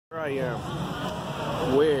I am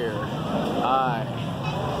where I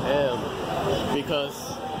am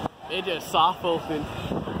because it just soft opened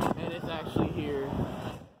and it's actually here.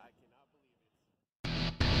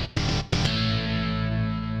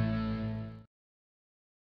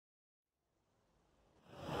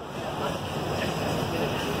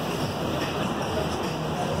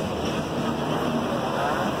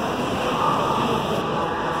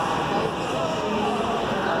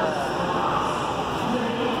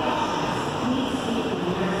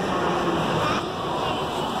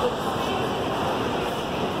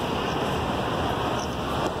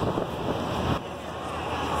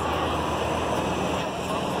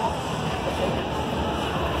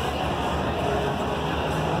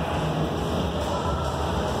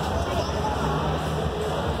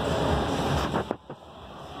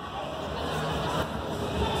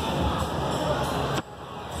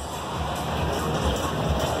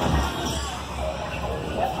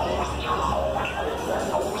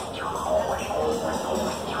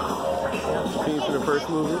 For the first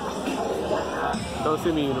movie. Don't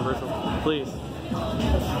sue me, Universal. Please.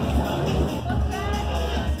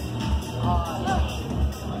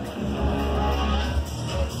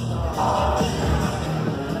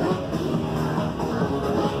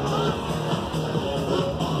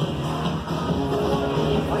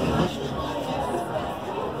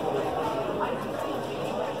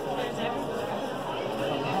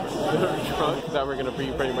 Trunk that we're gonna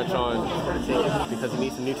be pretty much on because it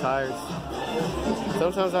needs some new tires.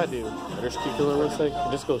 Sometimes I do. There's cute little looks like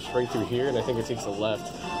it just goes straight through here, and I think it takes a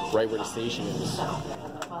left right where the station is.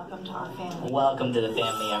 Welcome to our family. Welcome to the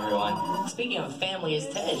family, everyone. Speaking of family, is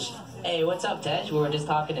Tej. Hey, what's up, Tej? We were just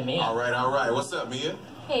talking to Mia. All right. What's up, Mia?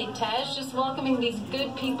 Hey, Tej, just welcoming these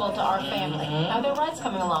good people to our family. How are their rides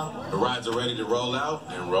coming along? The rides are ready to roll out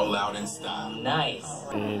and roll out in style. Nice.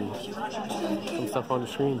 And some stuff on the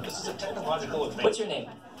screen. What's your name?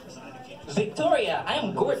 Victoria. I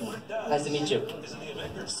am Gordon. Nice to meet you.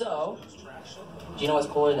 So, do you know what's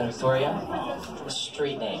cooler than Victoria? A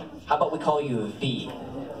street name. How about we call you V?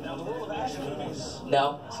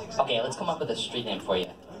 No? Okay, let's come up with a street name for you.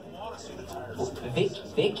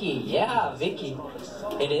 Vicky. Yeah, Vicky.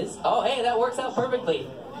 It is? Oh, hey, that works out perfectly.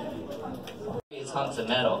 These hunks of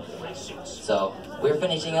metal. So, we're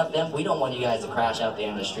finishing up them. We don't want you guys to crash out there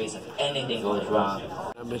in the streets if anything goes wrong.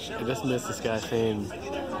 I just missed this guy saying,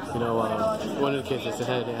 you know, one of the kids that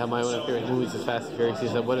said, "Have my one of my favorite movies is Fast and Furious." He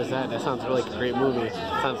said, "What is that? That sounds really like a great movie. It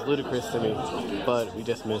sounds ludicrous to me." But we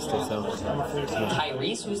just missed it, so. Yeah.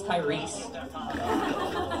 Tyrese? Who's Tyrese?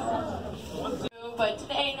 But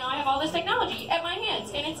today, now I have all this technology at my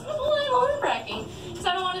hands, and it's a little nerve-wracking because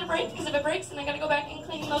I don't want it to break, because if it breaks, then I gotta go back and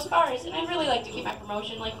clean those cars, and I'd really like to keep my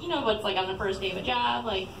promotion, like, you know what's like on the first day of a job,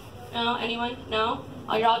 like, no, anyone? No?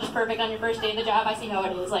 Oh, you're all just perfect on your first day of the job, I see how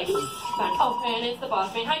it is, like, fine. Oh, and it's the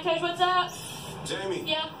boss man. Hi, Tej, what's up? Jamie,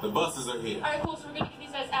 Yeah? the buses are here. Alright, cool, so we're gonna get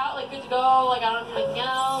these guys out, like, good to go, like, I don't have anything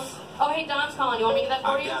else. Oh, hey, Dom's calling, you want me to get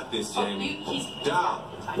that for you? I got this, Jamie. Oh, he's... Dom,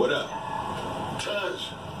 what up? Tej,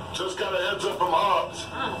 just got a heads up from Hobbs.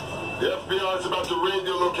 The FBI's about to raid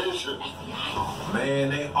your location. Man,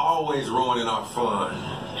 they always ruining our fun.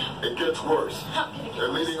 It gets worse. They're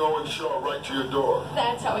leading Owen Shaw right to your door.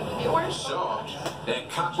 That's how it can get worse. Shaw, that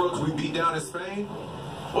cockroach we beat down in Spain?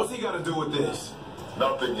 What's he got to do with this?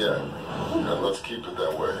 Nothing yet. And let's keep it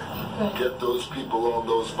that way. Get those people on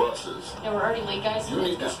those buses. Yeah, we're already late, guys. You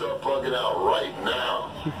need to start plugging out right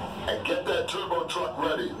now. And get that turbo truck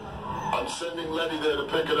ready. I'm sending Letty there to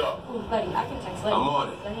pick it up. Ooh, Letty, I can text Letty. I'm on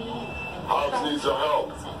it. Hobbs needs our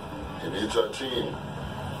help. He needs our team.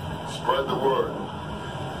 Spread the word.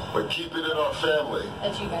 But keep it in our family.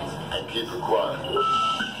 That's you guys. And keep it quiet.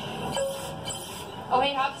 Oh,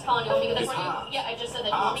 hey, Hobbs is calling. You want me to get It's that for you? Hobbs. Yeah, I just said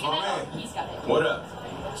that. You want me to get Hobbs, that? my Oh, he's got it. What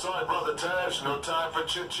up? Sorry, Brother Tej, no time for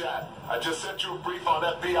chit-chat. I just sent you a brief on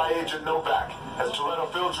FBI agent Novak. Has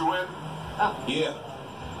Toretto filled you in? Yeah.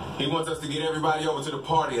 He wants us to get everybody over to the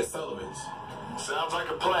party at Sullivan's. Sounds like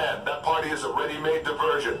a plan. That party is a ready-made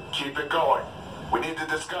diversion. Keep it going. We need to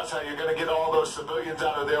discuss how you're going to get all those civilians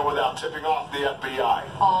out of there without tipping off the FBI.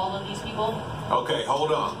 All of these people? Okay,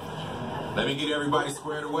 hold on. Let me get everybody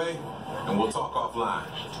squared away, and we'll talk offline.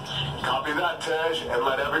 Copy that, Tej, and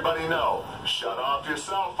let everybody know. Shut off your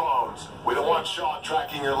cell phones. We don't want Shaw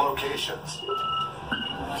tracking your locations.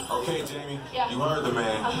 Okay, Jamie. Yeah. You heard the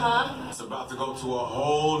man. It's about to go to a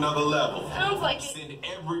whole nother level. Sounds like it. Send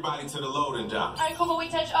everybody to the loading dock. Alright, cool, but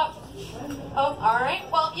wait, Tej, up. Oh, alright.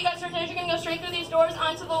 Well, you guys heard Tej, you're gonna go straight through these doors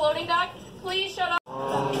onto the loading dock. Please shut up.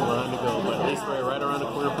 Long line to go, but at least we're right around the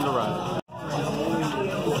corner from the ride.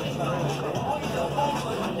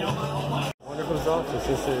 Wonderful office,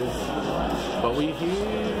 this is what we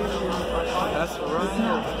hear. That's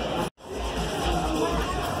right.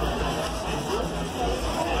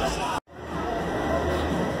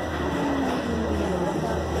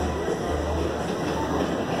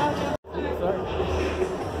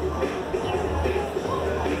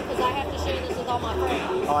 Because I have to share this with all my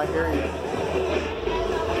friends. Oh, I hear you.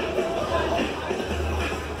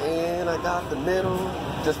 And I got the middle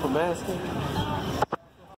just for masking.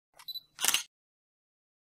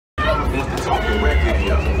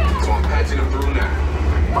 So I'm patching them through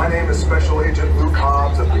now. My name is Special Agent Luke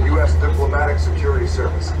Hobbs of the U.S. Diplomatic Security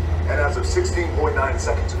Service, and as of 16.9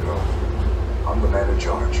 seconds ago, I'm the man in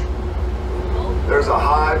charge. There's a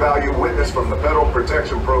high-value witness from the Federal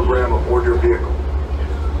Protection Program aboard your vehicle.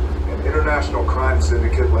 An international crime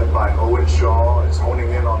syndicate led by Owen Shaw is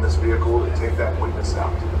honing in on this vehicle to take that witness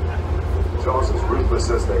out. Shaw's as ruthless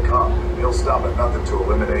as they come, and he'll stop at nothing to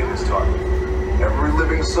eliminate his target. Every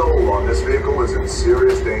living soul on this vehicle is in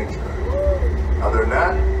serious danger. Other than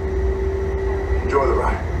that, enjoy the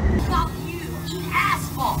ride. Stop you, eat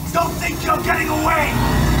asphalt! Don't think you're getting away!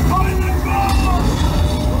 Find the door!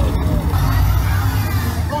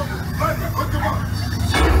 Hook him up!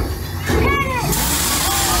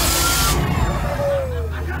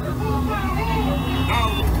 Now,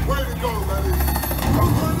 way to go, baby. I'm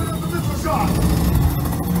running up the missile shot.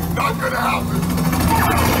 Not gonna happen.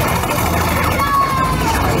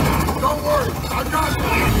 Don't worry, I got you.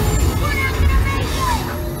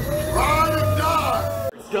 Ride or die.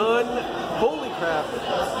 Done. Holy crap.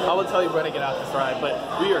 I will tell you when I get out this ride, but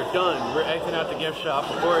we are done. We're exiting out the gift shop,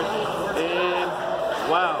 of course, and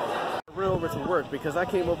wow. I ran over to work because I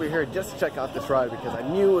came over here just to check out this ride because I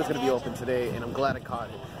knew it was going to be open today, and I'm glad I caught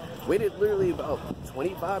it. Waited literally about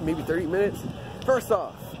 25, maybe 30 minutes. First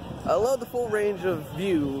off, I love the full range of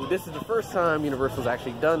view. This is the first time Universal's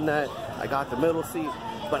actually done that. I got the middle seat,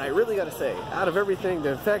 but I really got to say, out of everything,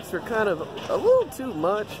 the effects are kind of a little too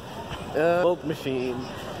much. Smoke machine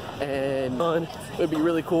and fun would be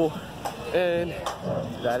really cool, and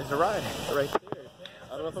that is the ride right there.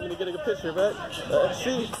 I don't know if I'm gonna get a good picture, but let's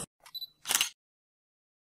see.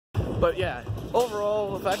 But yeah,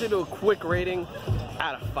 overall, if I had to do a quick rating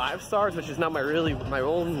out of 5 stars, which is not my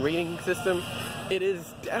own rating system, it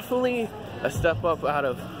is definitely a step up out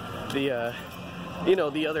of the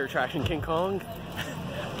the other attraction, King Kong.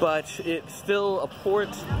 But it's still a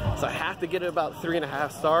port, so I have to get it about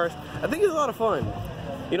 3.5 stars. I think it's a lot of fun.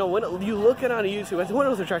 You know, when you look at it on YouTube, it's one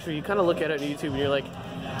of those attractions where you kind of look at it on YouTube and you're like,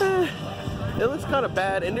 it looks kind of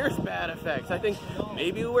bad, and there's bad effects. I think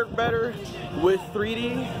maybe it would work better with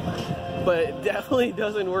 3D, but it definitely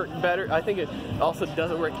doesn't work better. I think it also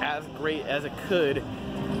doesn't work as great as it could,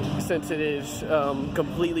 since it is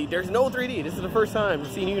completely, there's no 3D. This is the first time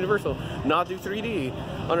I've seen Universal not do 3D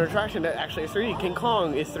on an attraction that actually is 3D. King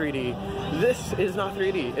Kong is 3D. This is not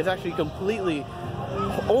 3D. It's actually completely,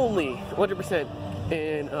 only 100%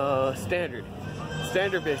 in standard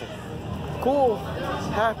vision. Cool,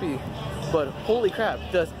 happy, but holy crap,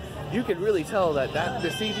 you can really tell that the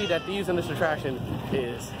CG that they use on this attraction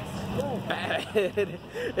is bad.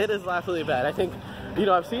 It is laughably bad. I think, you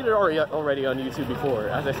know, I've seen it already on YouTube before.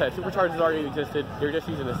 As I said, Supercharged has already existed. They're just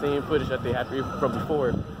using the same footage that they had from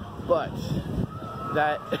before. But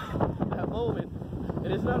that moment,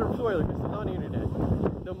 and it's not a spoiler because it's on the internet,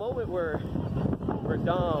 the moment where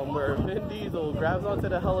Vin Diesel grabs onto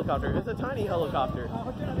the helicopter, it's a tiny helicopter.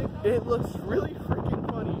 It looks really freaking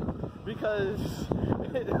funny because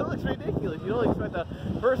it looks ridiculous. You don't expect that.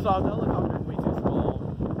 First off, the helicopter is way too small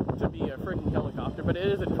to be a freaking helicopter, but it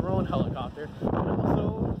is a drone helicopter. And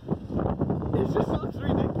also, it just looks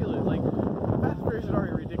ridiculous. Like, Fast and Furious is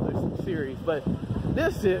already a ridiculous series, but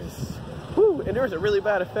this is, whew, and there was a really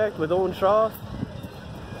bad effect with Owen Shaw.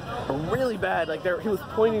 Really bad, like he was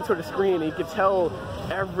pointing toward the screen and you could tell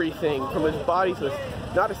everything from his body to his,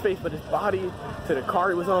 not his face, but his body to the car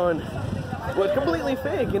he was on was completely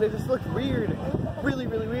fake, and it just looked weird, really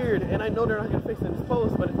weird. And I know they're not gonna fix it in this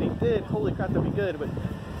post, but if they did, holy crap, that'd be good. But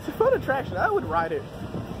it's a fun attraction. I would ride it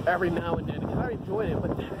every now and then because I enjoyed it,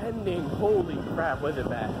 but the ending, holy crap, was it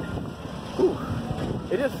bad. Whew.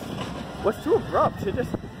 It just was too abrupt. It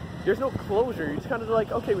just, there's no closure. You're just kind of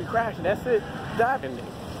like, okay, we crashed and that's it. That ending.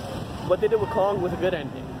 What they did with Kong was a good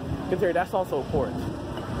ending, considering that's also a port.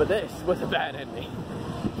 But this was a bad ending.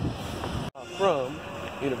 From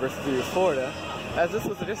University of Florida, as this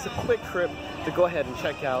was just a quick trip to go ahead and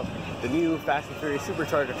check out the new Fast and Furious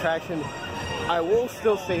Supercharged attraction. I will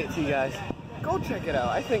still say it to you guys, go check it out.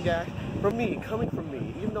 I think coming from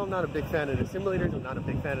me, even though I'm not a big fan of the simulators, I'm not a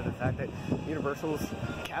big fan of the fact that Universal's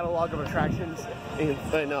catalog of attractions in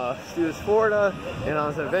Studios Florida and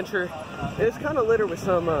Islands of Adventure is kind of littered with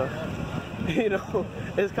some, you know,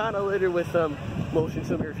 It's kind of littered with some motion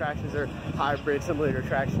simulator attractions or hybrid simulator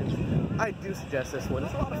attractions. I do suggest this one.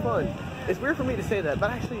 It's a lot of fun. It's weird for me to say that,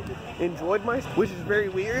 but I actually enjoyed myself, which is very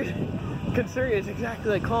weird, considering it's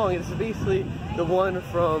exactly like Kong. It's basically the one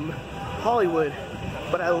from Hollywood,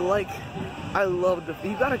 but I love the,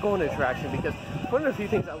 you gotta go on the attraction because one of the few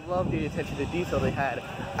things I love the attention to detail they had.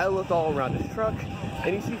 I looked all around this truck,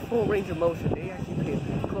 and you see full range of motion. They actually paid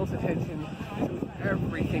close attention to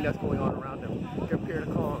everything that's going on around them compared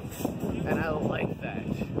to Kong, and I like that.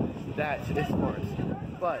 That is smart.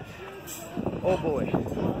 But oh boy,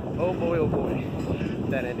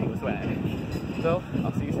 that ending was bad. So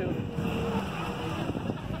I'll see you soon.